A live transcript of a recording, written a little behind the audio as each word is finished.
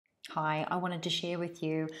Hi, I wanted to share with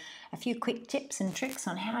you a few quick tips and tricks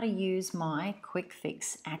on how to use my quick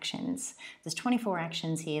fix actions. There's 24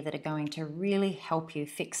 actions here that are going to really help you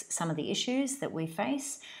fix some of the issues that we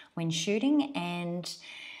face when shooting, and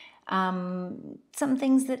some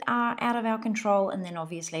things that are out of our control, and then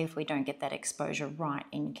obviously if we don't get that exposure right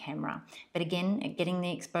in camera. But again, getting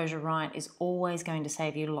the exposure right is always going to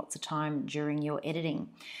save you lots of time during your editing.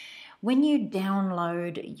 When you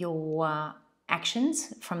download your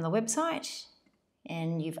actions from the website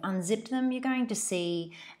and you've unzipped them, you're going to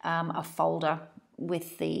see a folder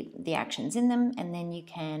with the actions in them, and then you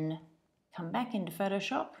can come back into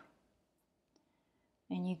Photoshop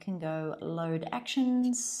and you can go load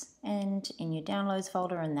actions and in your downloads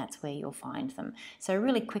folder, and that's where you'll find them. So a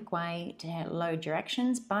really quick way to load your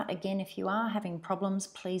actions. But again, if you are having problems,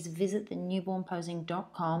 please visit the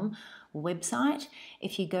newbornposing.com website.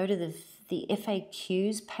 If you go to the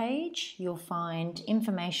FAQs page, you'll find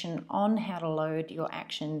information on how to load your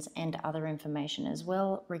actions and other information as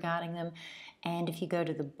well regarding them. And if you go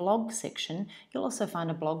to the blog section, you'll also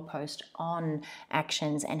find a blog post on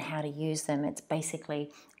actions and how to use them. It's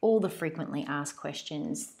basically all the frequently asked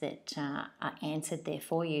questions that are answered there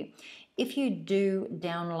for you. If you do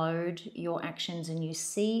download your actions and you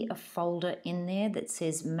see a folder in there that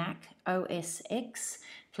says Mac OS X,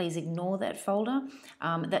 please ignore that folder.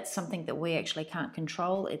 That's something that we actually can't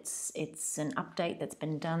control. It's an update that's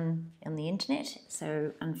been done on the internet,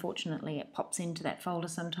 so unfortunately it pops into that folder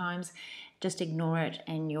sometimes. Just ignore it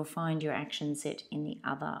and you'll find your action set in the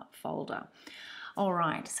other folder. All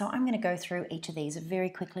right, so I'm going to go through each of these very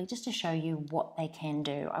quickly just to show you what they can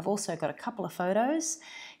do. I've also got a couple of photos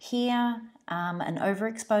here, an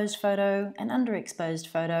overexposed photo, an underexposed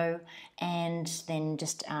photo, and then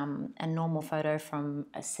just a normal photo from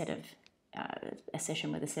a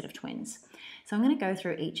session with a set of twins. So I'm going to go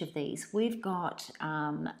through each of these. We've got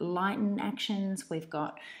lighten actions. We've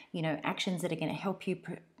got actions that are going to help you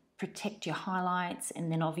protect your highlights,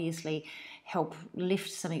 and then obviously help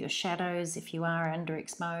lift some of your shadows if you are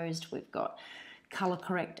underexposed. We've got color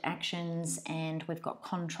correct actions, and we've got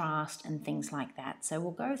contrast and things like that. So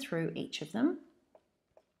we'll go through each of them.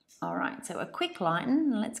 All right, so a quick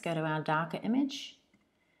lighten. Let's go to our darker image.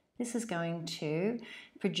 This is going to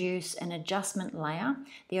produce an adjustment layer.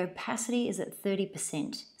 The opacity is at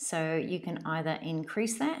 30%, so you can either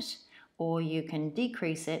increase that or you can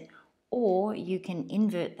decrease it, or you can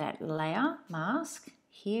invert that layer mask.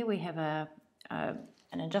 Here we have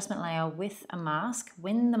an adjustment layer with a mask.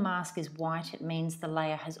 When the mask is white, it means the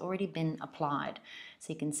layer has already been applied.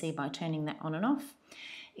 So you can see by turning that on and off.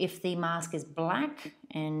 If the mask is black,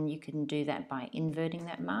 and you can do that by inverting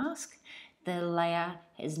that mask, the layer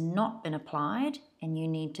has not been applied and you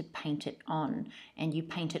need to paint it on. And you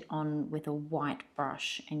paint it on with a white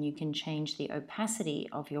brush, and you can change the opacity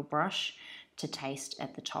of your brush to taste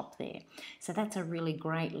at the top there. So that's a really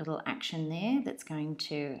great little action there that's going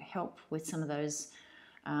to help with some of those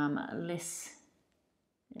less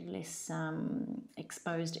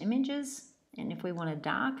exposed images. And if we want to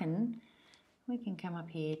darken, we can come up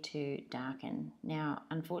here to darken. Now,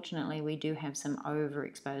 unfortunately, we do have some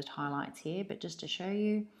overexposed highlights here, but just to show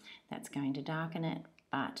you, that's going to darken it,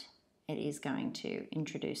 but it is going to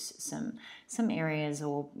introduce some areas,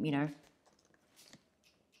 or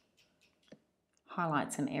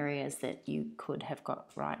highlight some areas that you could have got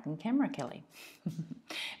right in camera, Kelly.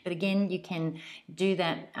 But again, you can do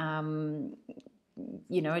that,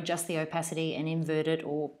 adjust the opacity and invert it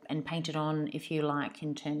and paint it on if you like,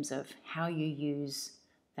 in terms of how you use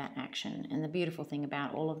that action. And the beautiful thing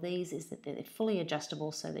about all of these is that they're fully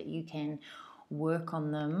adjustable, so that you can work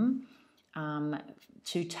on them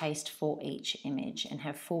to taste for each image and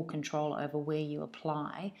have full control over where you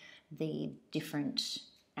apply the different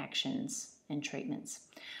actions and treatments.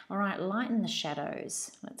 All right, lighten the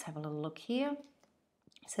shadows. Let's have a little look here.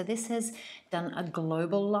 So this has done a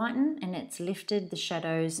global lighten, and it's lifted the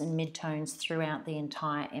shadows and midtones throughout the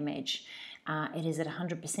entire image. It is at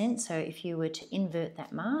 100%, so if you were to invert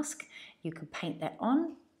that mask, you could paint that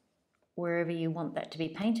on wherever you want that to be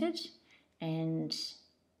painted and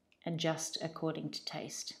adjust according to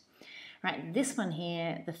taste. Right, this one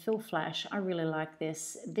here, the fill flash, I really like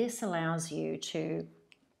this. This allows you to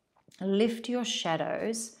lift your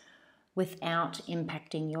shadows without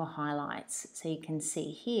impacting your highlights. So you can see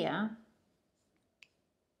here,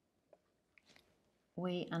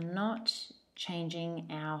 we are not changing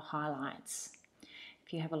our highlights.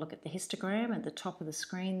 If you have a look at the histogram at the top of the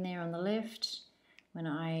screen there on the left, when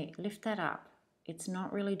I lift that up, it's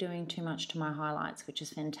not really doing too much to my highlights, which is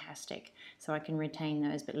fantastic. So I can retain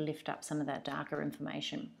those but lift up some of that darker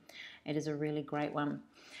information. It is a really great one.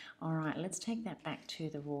 All right, let's take that back to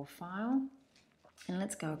the raw file and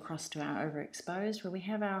let's go across to our overexposed where we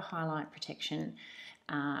have our highlight protection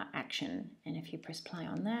action. And if you press play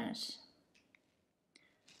on that,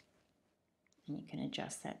 and you can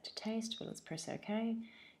adjust that to taste, but let's press OK,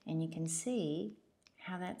 and you can see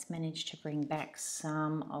how that's managed to bring back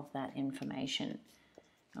some of that information.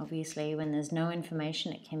 Obviously, when there's no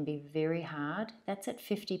information, it can be very hard. That's at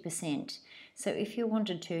 50%. So if you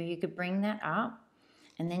wanted to, you could bring that up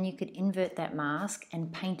and then you could invert that mask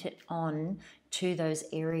and paint it on to those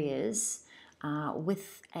areas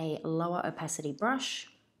with a lower opacity brush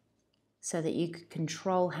so that you could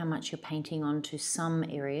control how much you're painting onto some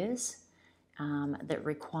areas that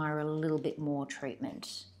require a little bit more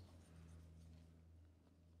treatment.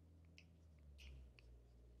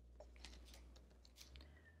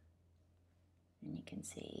 And you can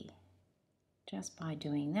see just by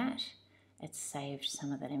doing that, it's saved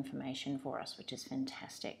some of that information for us, which is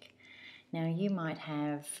fantastic. Now you might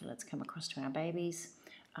have, let's come across to our babies,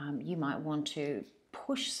 you might want to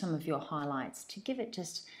push some of your highlights to give it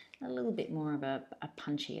just a little bit more of a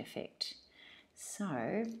punchy effect.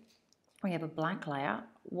 So we have a black layer.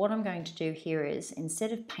 What I'm going to do here is,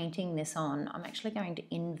 instead of painting this on, I'm actually going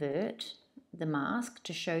to invert the mask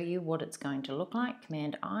to show you what it's going to look like,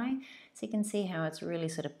 Command I, so you can see how it's really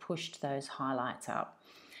sort of pushed those highlights up.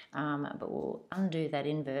 But we'll undo that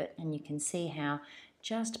invert and you can see how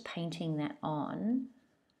just painting that on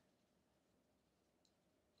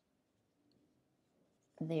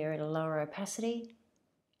there at a lower opacity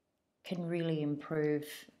can really improve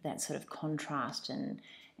that sort of contrast and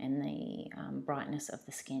the brightness of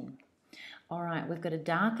the skin. All right, we've got to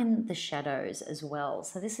darken the shadows as well.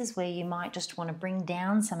 So this is where you might just want to bring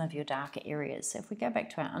down some of your darker areas. So if we go back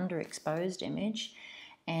to our underexposed image,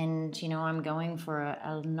 and you know, I'm going for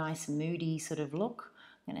a nice moody sort of look,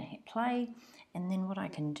 I'm going to hit play, and then what I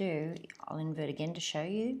can do, I'll invert again to show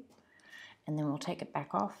you, and then we'll take it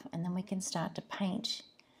back off, and then we can start to paint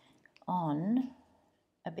on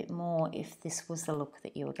a bit more if this was the look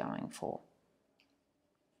that you were going for.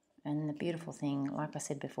 And the beautiful thing, like I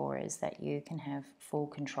said before, is that you can have full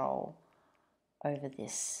control over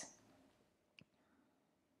this.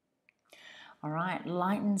 All right,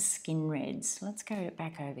 lighten skin reds. Let's go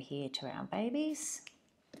back over here to our babies.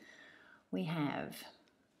 We have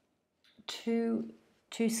two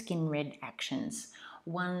skin red actions.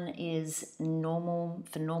 One is normal,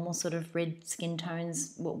 for normal sort of red skin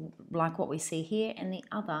tones, like what we see here, and the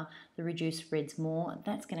other, the reduced reds more.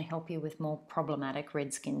 That's going to help you with more problematic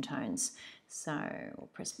red skin tones. So we'll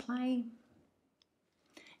press play,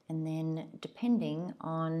 and then depending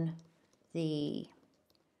on the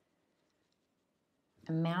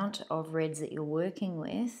amount of reds that you're working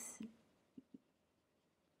with,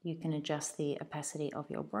 you can adjust the opacity of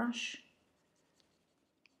your brush.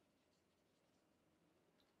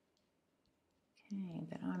 Okay,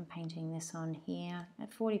 but I'm painting this on here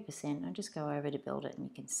at 40%. I'll just go over to build it and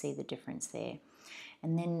you can see the difference there.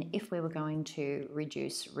 And then if we were going to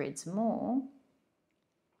reduce reds more,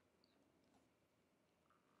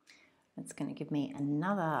 that's going to give me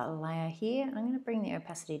another layer here. I'm going to bring the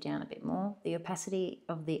opacity down a bit more. The opacity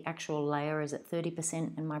of the actual layer is at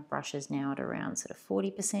 30% and my brush is now at around sort of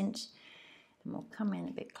 40%. And we'll come in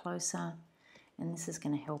a bit closer, and this is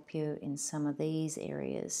going to help you in some of these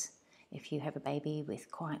areas. If you have a baby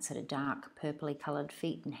with quite sort of dark purpley coloured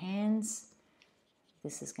feet and hands,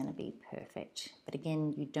 this is going to be perfect. But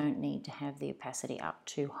again, you don't need to have the opacity up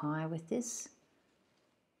too high with this.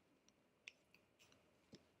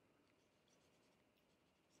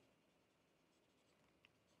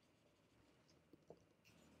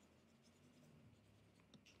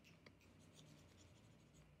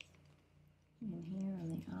 And here on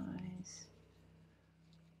the eyes.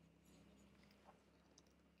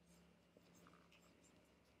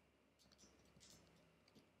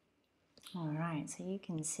 All right, so you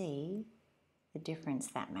can see the difference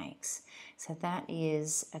that makes. So that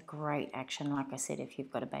is a great action, like I said, if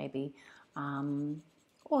you've got a baby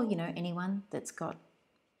or, you know, anyone that's got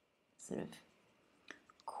sort of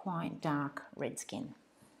quite dark red skin.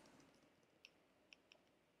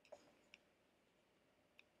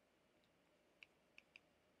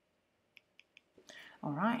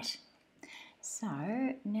 All right, so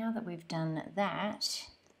now that we've done that,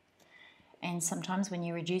 and sometimes when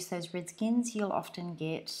you reduce those red skins, you'll often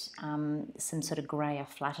get some sort of greyer,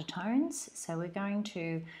 flatter tones. So we're going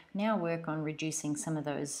to now work on reducing some of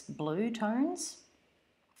those blue tones,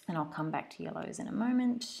 and I'll come back to yellows in a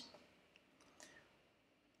moment.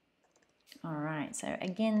 All right, so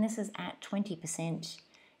again, this is at 20%,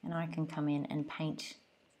 and I can come in and paint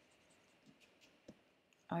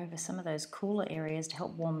over some of those cooler areas to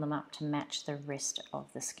help warm them up to match the rest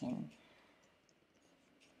of the skin.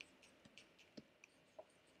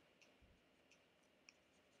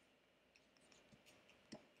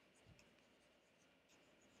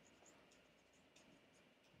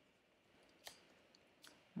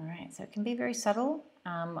 All right, so it can be very subtle.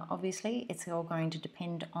 Obviously, it's all going to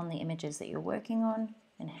depend on the images that you're working on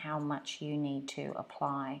and how much you need to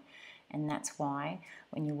apply. And that's why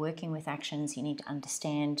when you're working with actions, you need to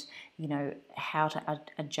understand, you know, how to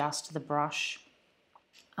adjust the brush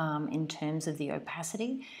in terms of the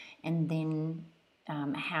opacity, and then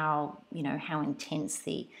how, you know, how intense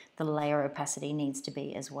the layer opacity needs to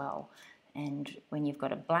be as well. And when you've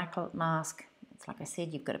got a black mask, it's like I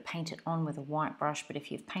said, you've got to paint it on with a white brush, but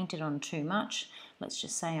if you've painted on too much, let's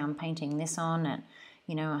just say I'm painting this on at,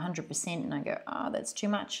 you know, 100%, and I go, oh, that's too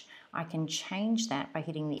much, I can change that by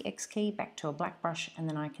hitting the X key back to a black brush, and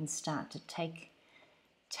then I can start to take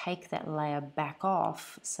that layer back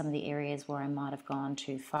off some of the areas where I might have gone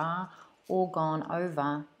too far or gone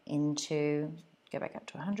over into, go back up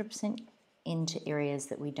to 100%, into areas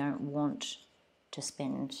that we don't want to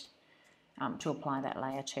spend, to apply that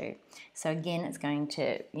layer to. So again, it's going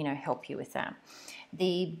to, you know, help you with that.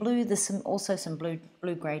 The blue, there's also some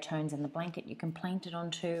blue-grey tones in the blanket you can paint it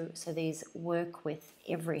onto, so these work with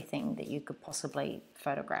everything that you could possibly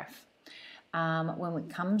photograph. When it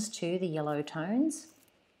comes to the yellow tones,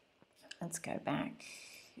 let's go back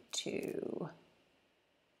to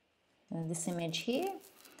this image here.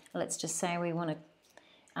 Let's just say we want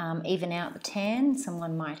to even out the tan.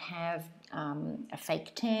 Someone might have a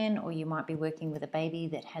fake tan, or you might be working with a baby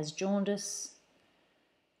that has jaundice,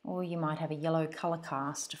 or you might have a yellow colour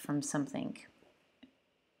cast from something.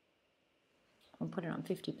 I'll put it on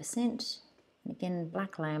 50%. And again,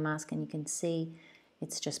 black layer mask, and you can see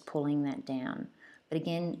it's just pulling that down. But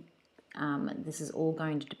again, this is all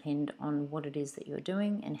going to depend on what it is that you're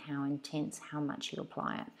doing and how intense, how much you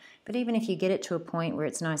apply it. But even if you get it to a point where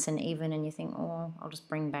it's nice and even and you think, oh, I'll just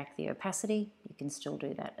bring back the opacity, you can still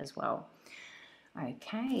do that as well.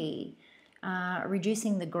 Okay,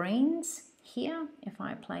 reducing the greens here, if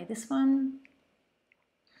I play this one,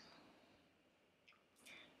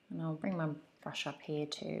 and I'll bring my brush up here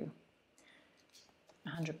to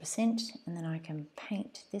 100%, and then I can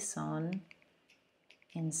paint this on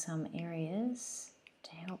in some areas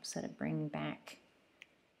to help sort of bring back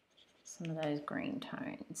some of those green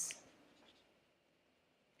tones.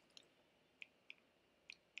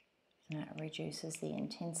 And that reduces the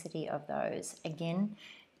intensity of those. Again,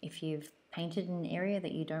 if you've painted an area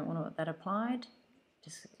that you don't want that applied,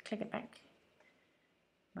 just click it back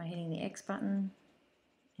by hitting the X button,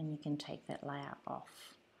 and you can take that layer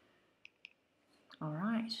off. All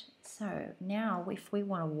right, so now if we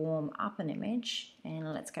want to warm up an image,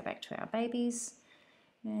 and let's go back to our babies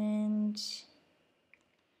and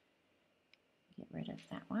get rid of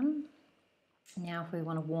that one. Now if we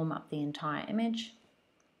want to warm up the entire image,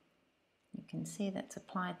 you can see that's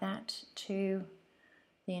applied that to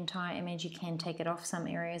the entire image. You can take it off some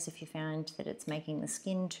areas if you found that it's making the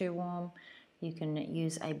skin too warm. You can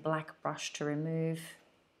use a black brush to remove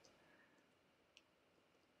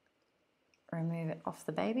it off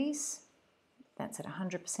the babies. That's at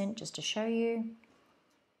 100% just to show you.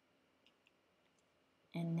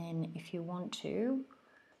 And then if you want to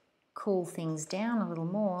cool things down a little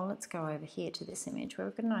more, let's go over here to this image where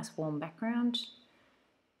we've got a nice warm background.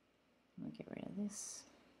 We'll get rid of this.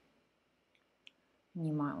 And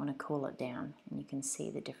you might want to cool it down, and you can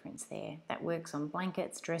see the difference there. That works on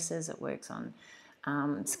blankets, dresses, it works on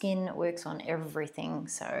skin, it works on everything.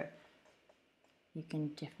 So you can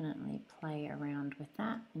definitely play around with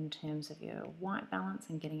that in terms of your white balance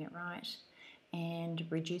and getting it right, and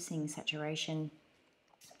reducing saturation.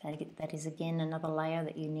 That is again another layer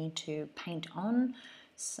that you need to paint on.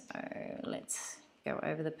 So let's go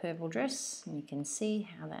over the purple dress, and you can see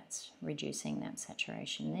how that's reducing that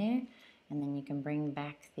saturation there, and then you can bring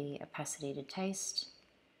back the opacity to taste,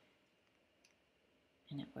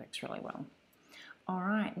 and it works really well. All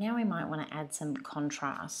right, now we might want to add some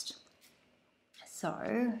contrast.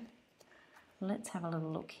 So let's have a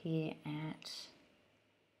little look here at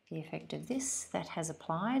the effect of this that has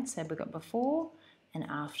applied. So we've got before and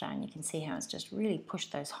after, and you can see how it's just really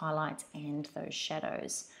pushed those highlights and those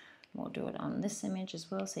shadows. We'll do it on this image as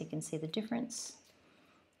well so you can see the difference.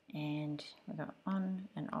 And we've got on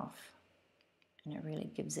and off, and it really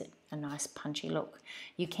gives it a nice punchy look.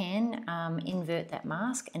 You can invert that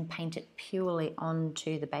mask and paint it purely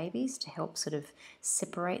onto the babies to help sort of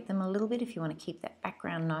separate them a little bit if you want to keep that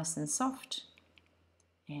background nice and soft.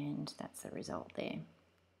 And that's the result there.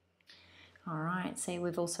 All right, see,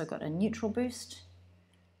 we've also got a neutral boost.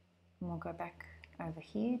 And we'll go back over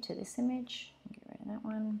here to this image, get rid of that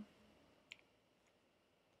one.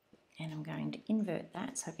 And I'm going to invert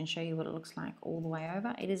that so I can show you what it looks like all the way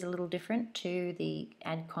over. It is a little different to the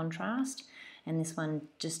add contrast, and this one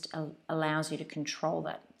just allows you to control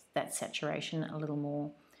that saturation a little more.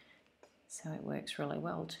 So it works really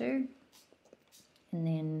well too. And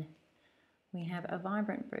then we have a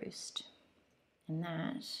vibrant boost, and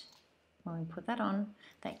that, when we put that on,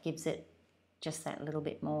 that gives it just that little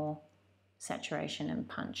bit more saturation and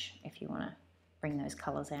punch if you want to bring those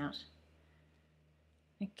colours out.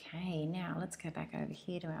 Okay, now let's go back over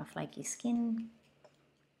here to our flaky skin.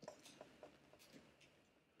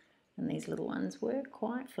 And these little ones were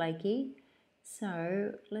quite flaky.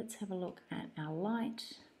 So let's have a look at our light.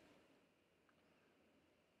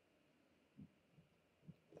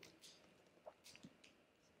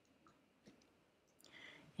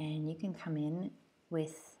 And you can come in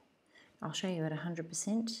with, I'll show you at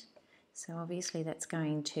 100%. So obviously that's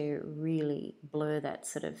going to really blur that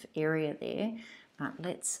sort of area there. But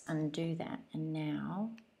let's undo that, and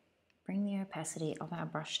now bring the opacity of our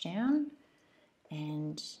brush down,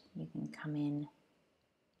 and you can come in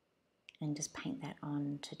and just paint that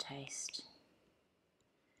on to taste.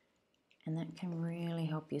 And that can really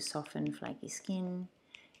help you soften flaky skin.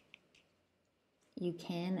 You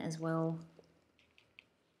can as well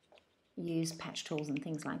use patch tools and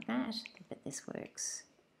things like that, but this works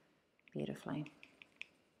beautifully.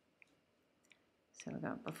 So we've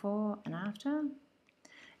got before and after.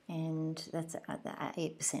 And that's at the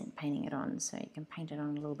 8% painting it on, so you can paint it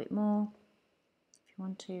on a little bit more if you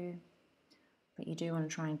want to, but you do want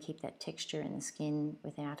to try and keep that texture in the skin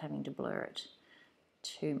without having to blur it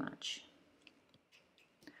too much.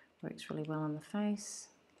 Works really well on the face.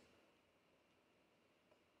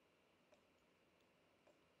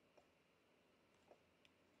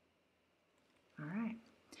 All right,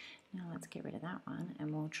 now let's get rid of that one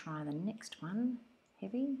and we'll try the next one,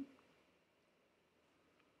 heavy.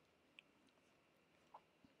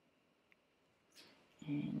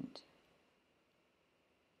 And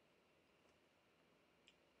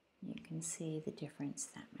you can see the difference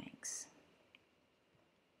that makes.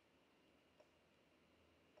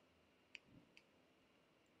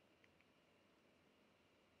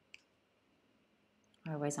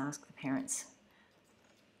 I always ask the parents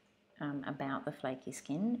about the flaky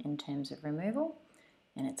skin in terms of removal,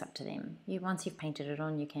 and it's up to them. Once you've painted it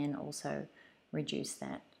on, you can also reduce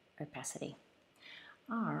that opacity.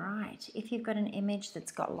 All right, if you've got an image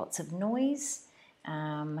that's got lots of noise, we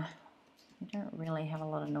don't really have a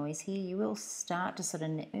lot of noise here. You will start to sort of,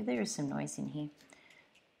 there is some noise in here.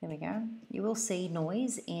 There we go. You will see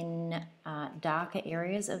noise in darker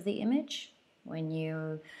areas of the image when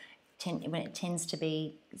it tends to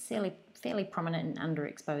be fairly prominent in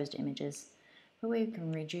underexposed images. But we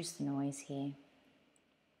can reduce the noise here.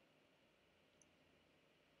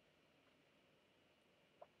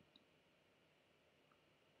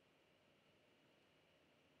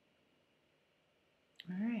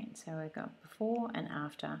 Alright, so we've got before and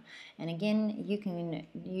after, and again you can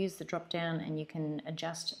use the drop down and you can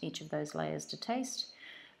adjust each of those layers to taste,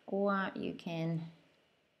 or you can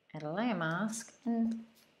add a layer mask and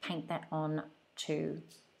paint that on to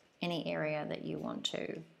any area that you want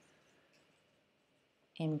to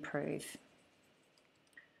improve.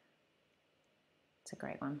 It's a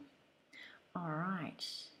great one. Alright,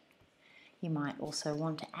 you might also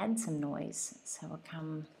want to add some noise, so we'll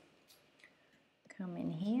come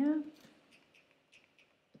in here.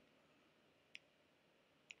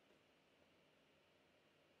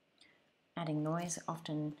 Adding noise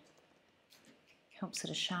often helps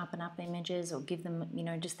sort of sharpen up images or give them, you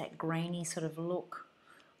know, just that grainy sort of look,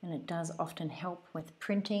 and it does often help with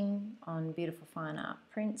printing on beautiful fine art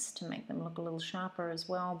prints to make them look a little sharper as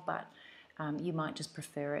well, but you might just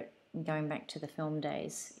prefer it. Going back to the film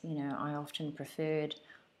days, you know, I often preferred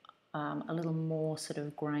a little more sort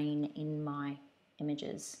of grain in my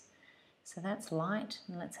images. So that's light,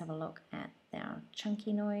 and let's have a look at our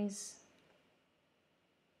chunky noise.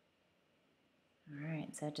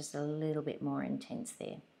 Alright, so just a little bit more intense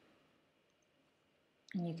there.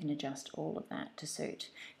 And you can adjust all of that to suit.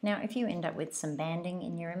 Now, if you end up with some banding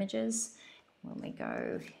in your images, when we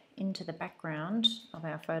go into the background of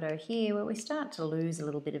our photo here, where we start to lose a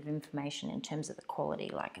little bit of information in terms of the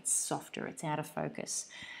quality, like it's softer, it's out of focus.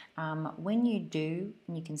 When you do,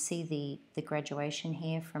 and you can see the graduation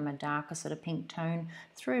here from a darker sort of pink tone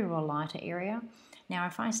through to a lighter area. Now,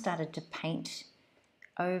 if I started to paint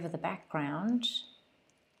over the background,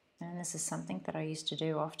 and this is something that I used to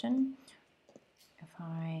do often, if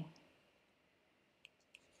I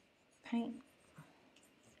paint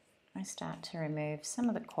I start to remove some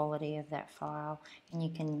of the quality of that file, and you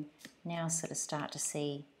can now sort of start to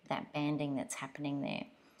see that banding that's happening there.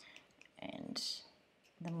 And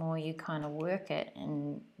the more you kind of work it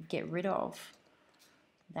and get rid of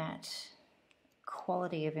that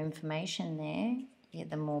quality of information there,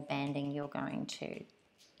 the more banding you're going to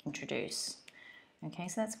introduce. Okay,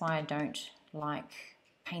 so that's why I don't like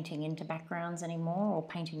painting into backgrounds anymore, or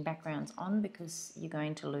painting backgrounds on, because you're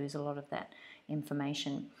going to lose a lot of that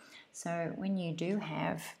information. So when you do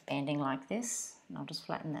have banding like this, and I'll just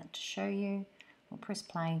flatten that to show you, we'll press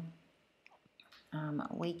play,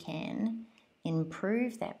 we can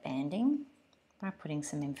improve that banding by putting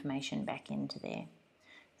some information back into there.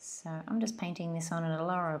 So I'm just painting this on at a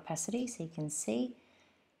lower opacity so you can see.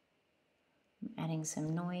 I'm adding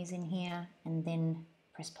some noise in here, and then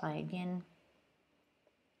press play again.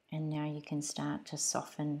 And now you can start to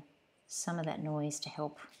soften some of that noise to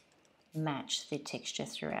help match the texture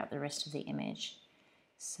throughout the rest of the image.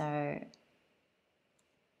 So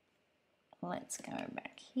let's go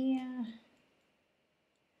back here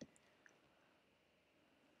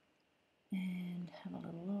and have a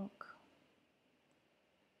little look.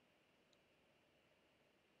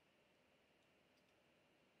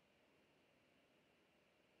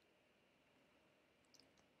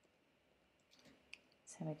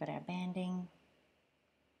 So we've got our banding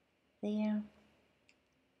there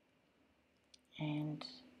and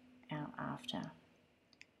our after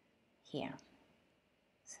here.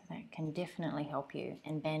 So that can definitely help you,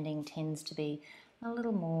 and banding tends to be a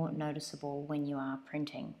little more noticeable when you are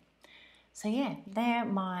printing. So yeah, they're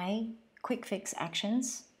my quick fix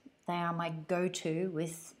actions. They are my go-to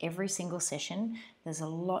with every single session. There's a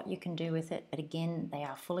lot you can do with it, but again, they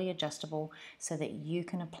are fully adjustable so that you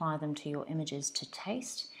can apply them to your images to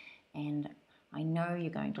taste. And I know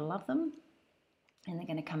you're going to love them, and they're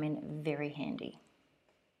going to come in very handy.